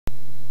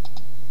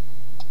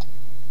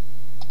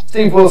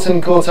Steve Wilson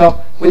caught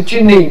up with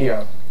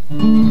Juninho.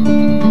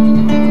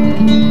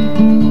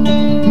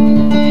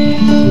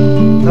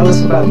 Tell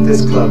us about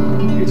this club,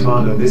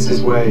 Ituano. This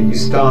is where you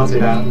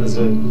started out as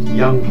a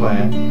young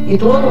player.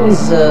 Ituano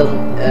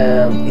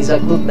is a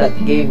club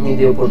that gave me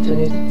the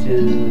opportunity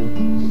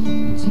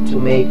to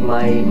make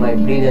my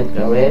brilliant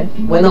career.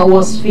 When I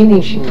was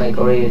finishing my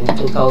career in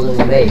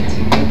 2008,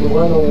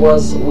 Ituano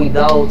was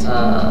without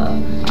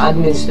an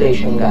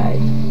administration guy,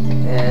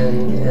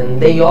 and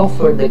they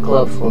offered the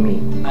club for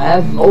me. I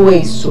have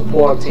always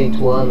supported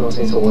Ituano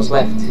since I was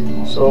left,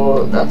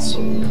 so that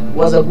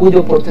was a good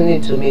opportunity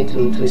to me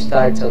to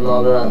start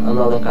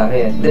another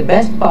career. The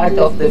best part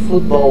of the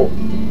football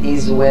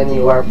is when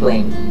you are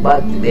playing,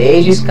 but the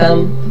age is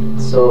come,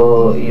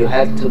 so you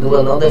have to do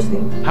another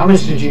thing. How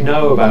much did you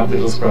know about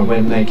Middlesbrough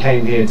when they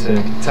came here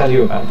to tell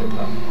you about the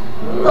club?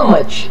 Not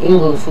much.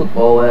 England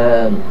football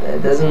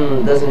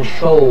doesn't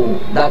show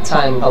that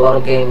time a lot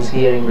of games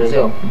here in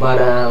Brazil. But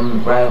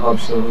Brian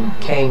Hobson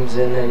came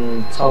in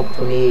and talked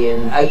to me,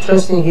 and I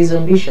trust in his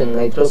ambition.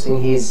 I trust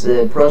in his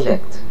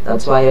project.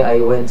 That's why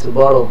I went to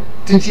Boro.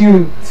 Did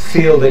you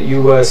feel that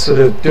you were sort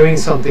of doing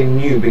something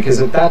new?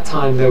 Because at that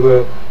time there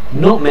were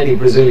not many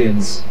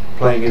Brazilians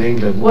playing in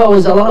England. Well,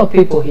 there's a lot of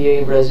people here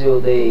in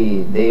Brazil.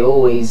 They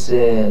always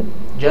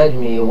judge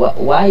me.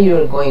 Why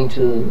you're going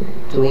to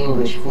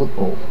English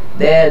football?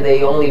 There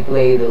they only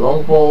play the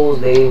long balls,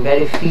 they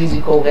very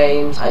physical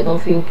games. I don't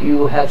think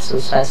you have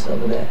success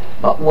over there.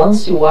 But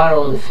once you are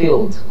on the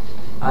field,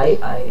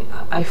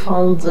 I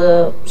found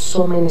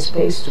so many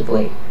space to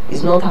play.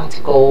 It's not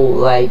tactical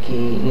like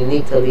in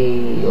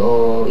Italy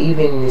or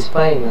even in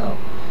Spain now.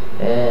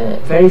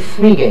 Very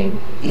free game.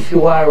 If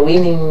you are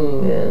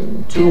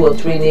winning 2 or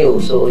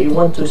 3-0, so you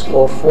want to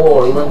score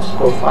 4, you want to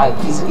score 5,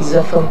 it's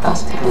a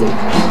fantastic league.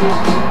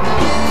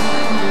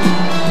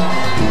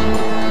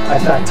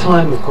 At that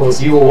time, of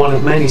course, you were one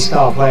of many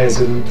star players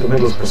in the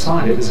Middlesbrough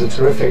side. It was a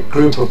terrific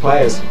group of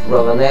players.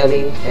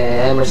 Ravanelli,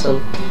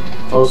 Emerson,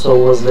 also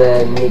was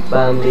Nick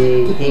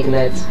Bambi,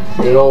 Hignett.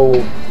 They're all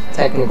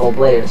technical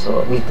players,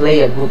 so we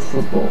play a good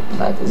football,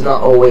 but it's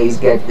not always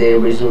get the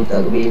result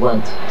that we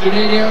want.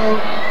 Juninho,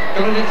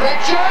 got a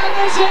deflection,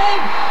 it's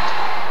in!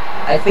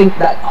 I think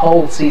that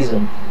whole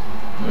season,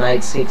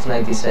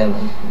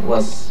 96-97,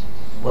 was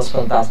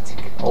fantastic.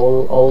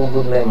 All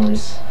good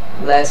memories.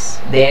 Less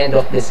the end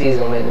of the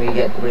season when we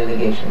get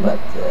relegation, but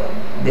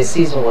the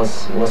season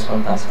was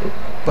fantastic.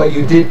 But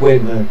you did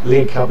win the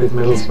League Cup with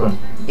Middlesbrough.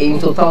 In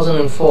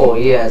 2004,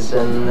 yes,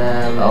 and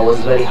I was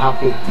very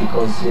happy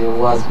because it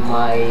was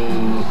my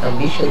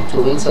ambition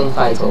to win some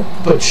title.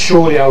 But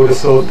surely I would have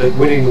thought that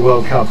winning the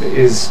World Cup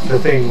is the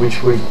thing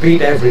which would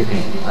beat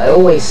everything. I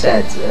always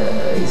said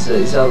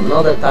it's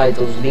another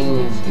title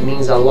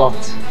means a lot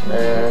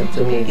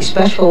to me,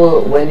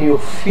 especially when you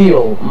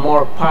feel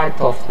more part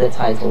of the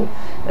title.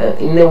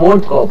 In the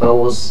World Cup, I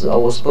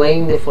was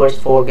playing the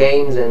first 4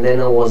 games, and then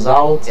I was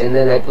out, and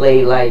then I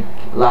played like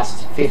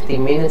last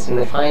 15 minutes in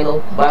the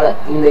final. But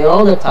in the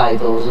other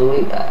titles,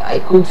 I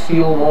could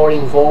feel more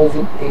involved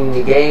in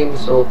the game,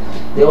 so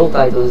the whole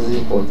title is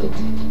important.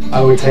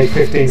 I would take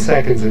 15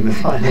 seconds in the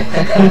final.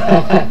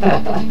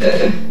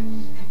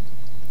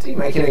 Are you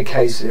making a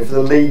case here for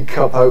the League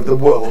Cup over the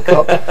World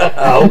Cup?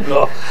 I hope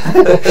not.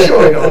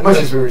 Surely not. As much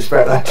as we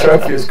respect that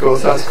trophy, of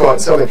course, that's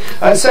quite something.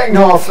 Second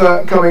half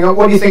coming up.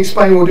 What do you think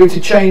Spain will do to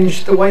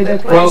change the way they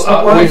play?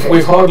 Well,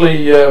 we've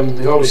hardly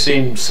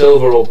seen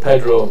Silva or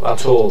Pedro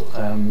at all.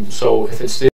 So if it's the